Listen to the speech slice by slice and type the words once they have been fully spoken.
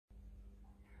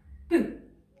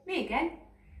Begin.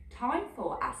 Time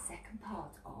for our second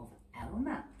part of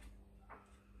Elmer.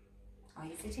 Are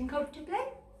you sitting comfortably?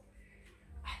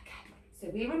 Okay, so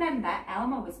we remember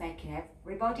Elmer was making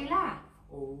everybody laugh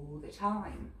all the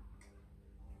time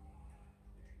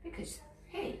because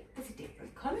he was a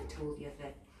different colour to all the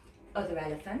other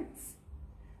elephants.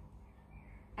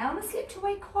 Elmer slipped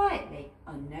away quietly,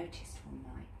 unnoticed one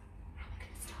night. And we're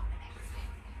going to start the next bit.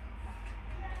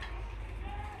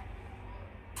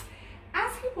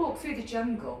 As he walked through the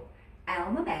jungle,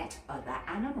 Elmer met other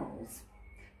animals.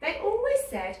 They always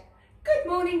said, "Good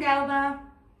morning, Elmer."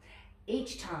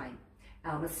 Each time,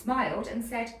 Elmer smiled and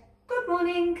said, "Good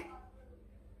morning."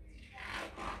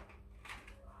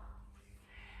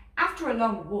 After a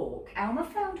long walk, Elmer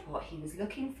found what he was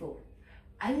looking for.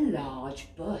 A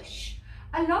large bush.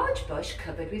 A large bush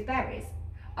covered with berries.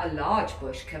 A large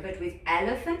bush covered with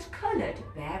elephant-coloured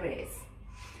berries.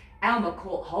 Elmer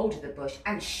caught hold of the bush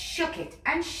and shook it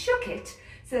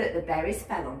so that the berries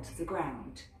fell onto the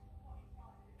ground.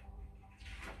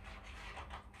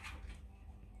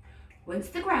 Once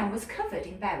the ground was covered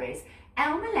in berries,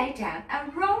 Elmer lay down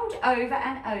and rolled over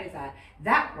and over,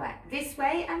 that way, this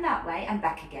way and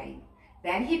back again.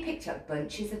 Then he picked up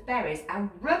bunches of berries and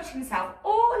rubbed himself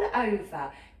all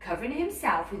over, covering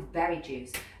himself with berry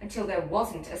juice until there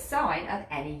wasn't a sign of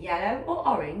any yellow or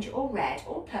orange or red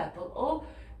or purple or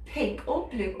pink or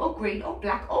blue or green or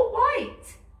black or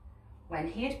white. When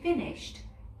he had finished,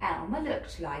 Elmer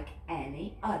looked like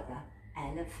any other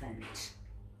elephant.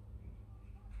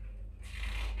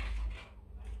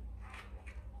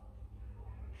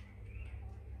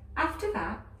 After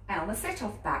that, Elmer set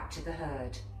off back to the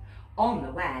herd. On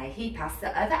the way, he passed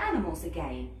the other animals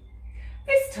again.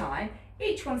 This time,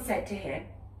 each one said to him,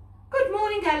 "Good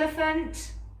morning,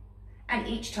 elephant." And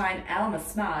each time Elmer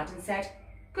smiled and said,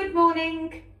 "Good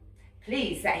morning,"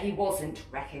 pleased that he wasn't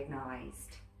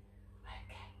recognised.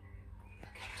 Okay,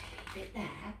 we're going to leave it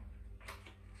there.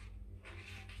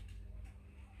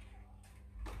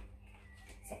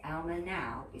 So Elmer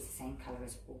now is the same colour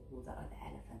as all the other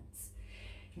elephants.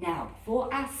 Now,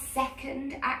 for our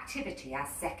second activity, our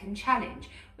second challenge,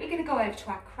 we're going to go over to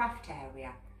our craft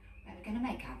area where we're going to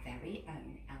make our very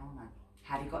own Elmer.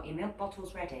 Have you got your milk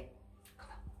bottles ready? Come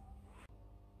on.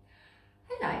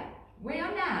 Hello, we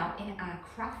are now in our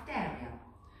craft area.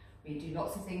 We do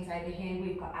lots of things over here.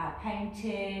 We've got our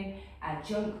painting, our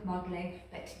junk modelling,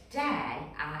 but today,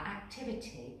 our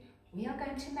activity, we are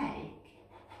going to make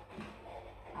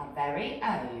our very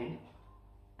own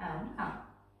Elmer.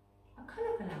 A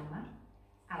colourful Elmer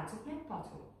out of milk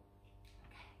bottle.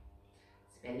 Okay.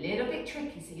 It's a little bit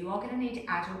tricky, so you are going to need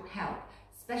adult help,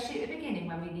 especially at the beginning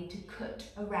when we need to cut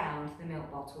around the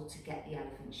milk bottle to get the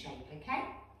elephant shape, okay?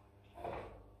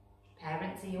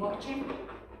 Parents, are you watching?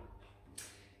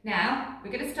 Now,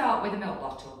 we're going to start with the milk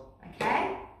bottle,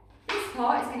 okay? This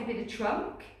part is going to be the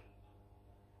trunk.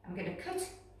 I'm going to cut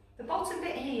the bottom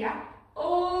bit here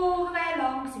all the way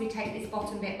along, so we take this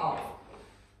bottom bit off.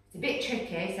 It's a bit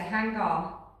tricky, so hang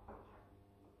on.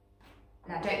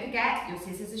 Now don't forget, your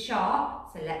scissors are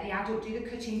sharp, so let the adult do the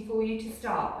cutting for you to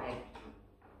start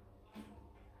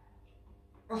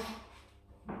with.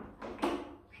 And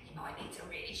you might need some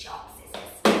really sharp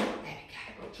scissors. There we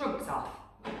go, trunk's off.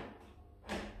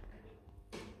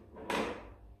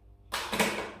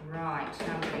 Right,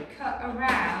 now we're going to cut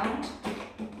around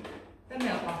the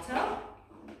milk bottle,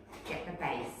 get the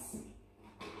base.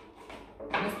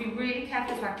 You must be really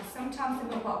careful as well, because sometimes the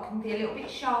milk bottle can be a little bit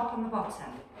sharp on the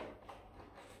bottom.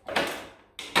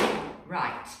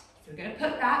 Right, so we're going to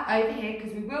put that over here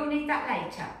because we will need that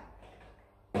later.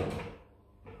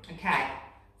 Okay,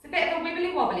 it's a bit of a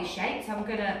wibbly wobbly shape, so I'm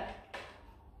going to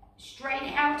straighten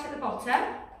it out at the bottom.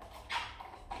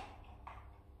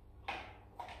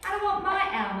 And I want my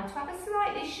Elmer to have a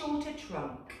slightly shorter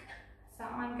trunk, so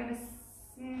I'm going to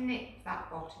snip that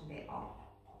bottom bit off.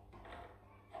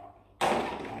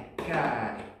 There we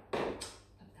go. Put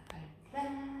that over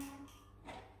there.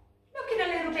 Looking a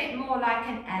little bit more like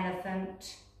an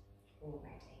elephant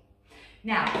already.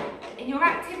 Now, in your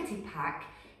activity pack,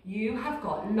 you have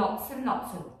got lots and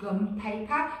lots of gum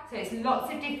paper. So it's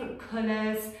lots of different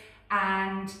colours,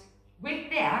 and with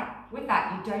that,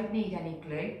 you don't need any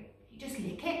glue. You just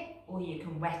lick it, or you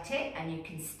can wet it and you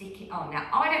can stick it on. Now,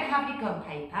 I don't have any gum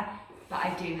paper, but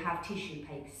I do have tissue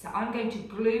paper. So I'm going to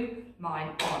glue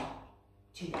mine on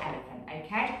to the elephant,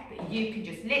 okay? But you can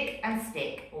just lick and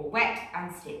stick, or wet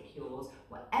and stick yours,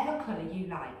 whatever colour you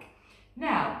like.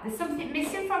 Now, there's something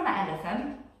missing from the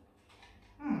elephant.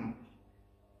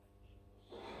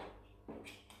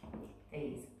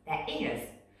 These, their ears.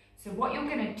 So what you're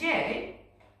going to do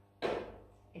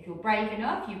If you're brave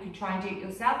enough, you can try and do it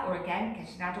yourself, or again,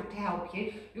 get an adult to help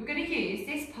you. You're going to use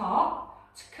this part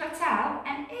to cut out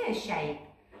an ear shape.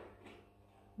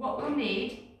 What we'll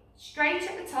need, straight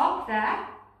at the top there,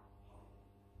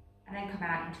 and then come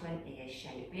out into an ear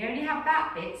shape. We only have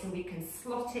that bit so we can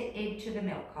slot it into the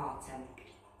milk carton.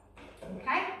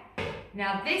 Okay?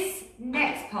 Now this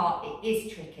next part, it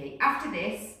is tricky. After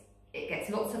this, it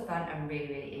gets lots of fun and really,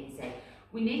 really easy.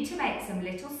 We need to make some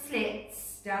little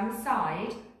slits down the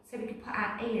side so we can put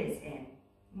our ears in.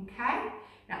 Okay?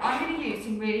 Now I'm going to use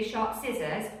some really sharp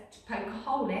scissors to poke a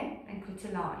hole in and cut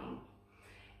a line.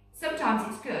 Sometimes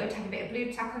it's good to have a bit of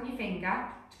blue tack on your finger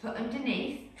to put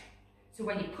underneath, so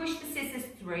when you push the scissors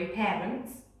through,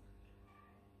 parents,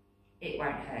 it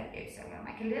won't hurt you. So I'm going to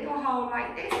make a little hole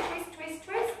like this, twist, twist,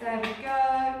 twist, there we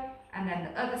go. And then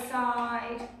the other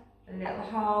side, a little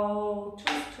hole,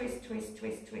 twist, twist, twist,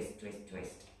 twist, twist, twist,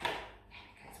 twist. There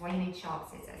we go, that's why you need sharp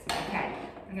scissors. Okay,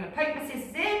 I'm going to poke my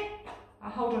scissors in,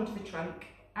 I'll hold on to the trunk,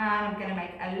 and I'm going to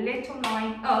make a little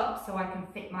line up so I can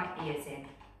fit my ears in.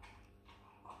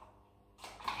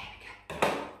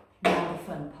 Now the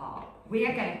fun part. We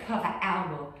are going to cover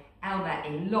Elmer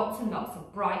in lots and lots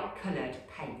of bright coloured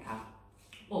paper.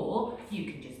 Or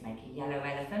you can just make a yellow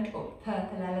elephant or a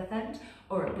purple elephant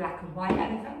or a black and white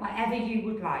elephant, whatever you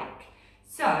would like.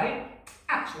 So,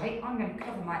 actually, I'm going to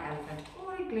cover my elephant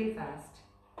all in glue first.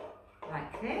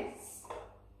 Like this.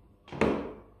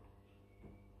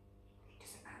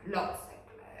 Just add lots of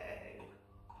glue.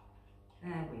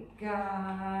 There we go.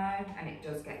 And it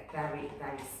does get very,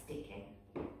 very sticky.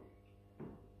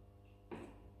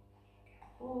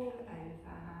 All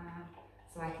over,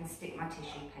 so I can stick my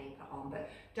tissue paper on, but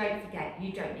don't forget,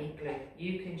 you don't need glue.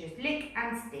 You can just lick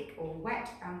and stick, or wet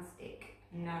and stick,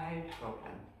 no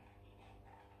problem.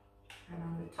 And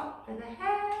on the top of the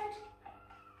head,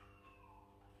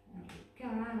 there we go,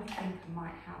 I think I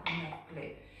might have enough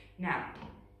glue. Now,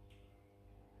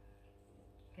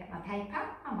 get my paper,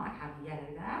 I might have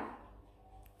yellow there.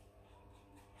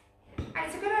 And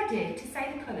it's a good idea to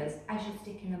say the colours as you're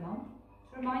sticking them on,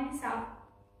 to remind yourself.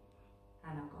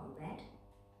 And I've got red.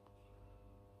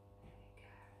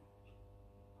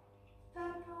 There we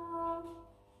go. Purple.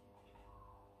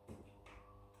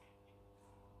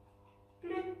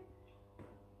 Blue.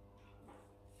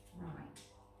 Right.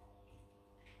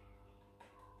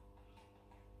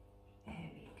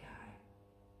 There we go.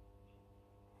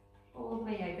 All the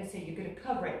way over, so you're going to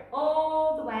cover it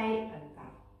all the way over.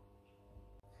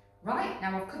 Right,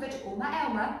 now I've covered all my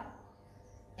Elmer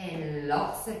in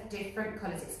lots of different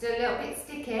colours. It's still a little bit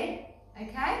sticky,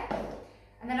 okay?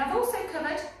 And then I've also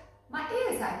covered my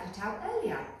ears that I cut out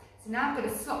earlier. So now I'm going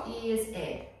to slot the ears in.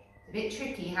 It's a bit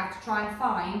tricky, you have to try and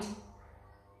find,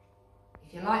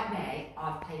 if you're like me,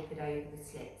 I've papered over the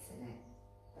slits in it.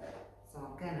 So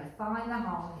I'm going to find the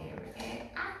hole here again.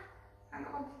 Ah, hang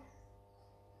on.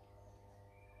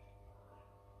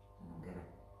 And I'm going to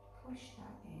push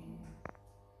that in.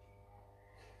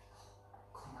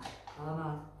 Come on, come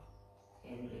on.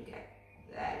 In we go.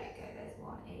 There we go, there's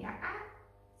one ear. Ah,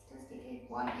 still sticky.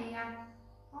 One ear.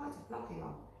 Oh, it's a floppy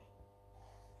one.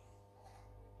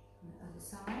 And the other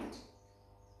side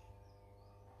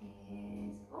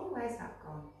is, oh, where's that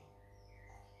gone?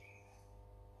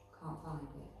 Can't find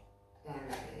it. There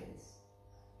it is.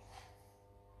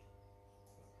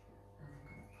 And I'm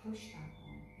going to push that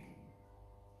one in.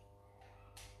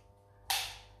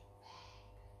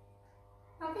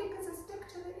 My fingers are stuck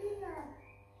to the ear.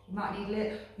 You might need a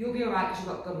little, you'll be alright because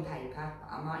you've got gum paper, but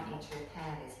I might need to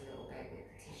repair this a little bit with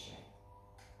the tissue.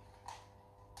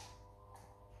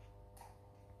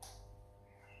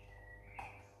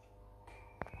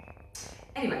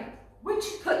 Anyway,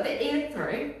 once you put the ear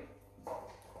through,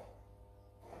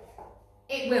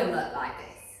 it will look like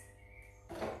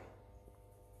this.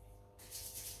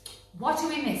 What are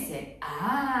we missing?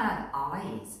 Ah,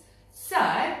 eyes. So,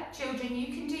 children, you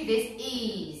can do this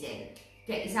easy.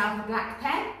 Get yourself a black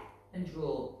pen and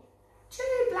draw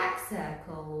 2 black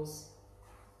circles,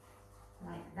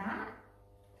 like that.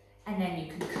 And then you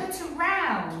can cut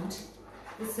around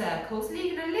the circles,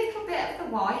 leaving a little bit of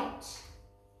the white.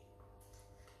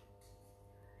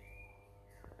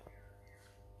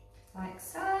 Like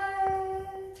so.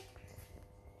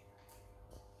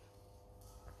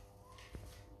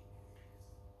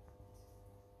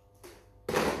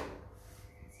 So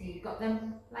you've got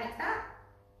them like that.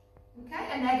 Okay,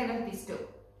 and they're going to be stuck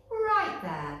right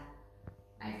there.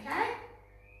 Okay.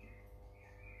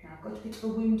 Now I've got a bit of a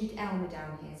wounded Elmer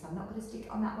down here, so I'm not going to stick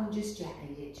it on that one just yet. I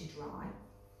need it to dry.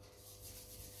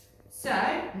 So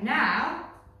now,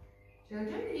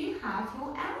 children, you have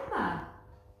your Elmer.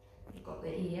 You've got the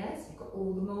ears, you've got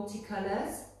all the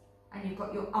multicolours. And you've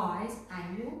got your eyes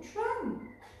and your trunk.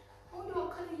 I wonder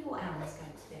what colour your Elmer's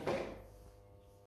going to be.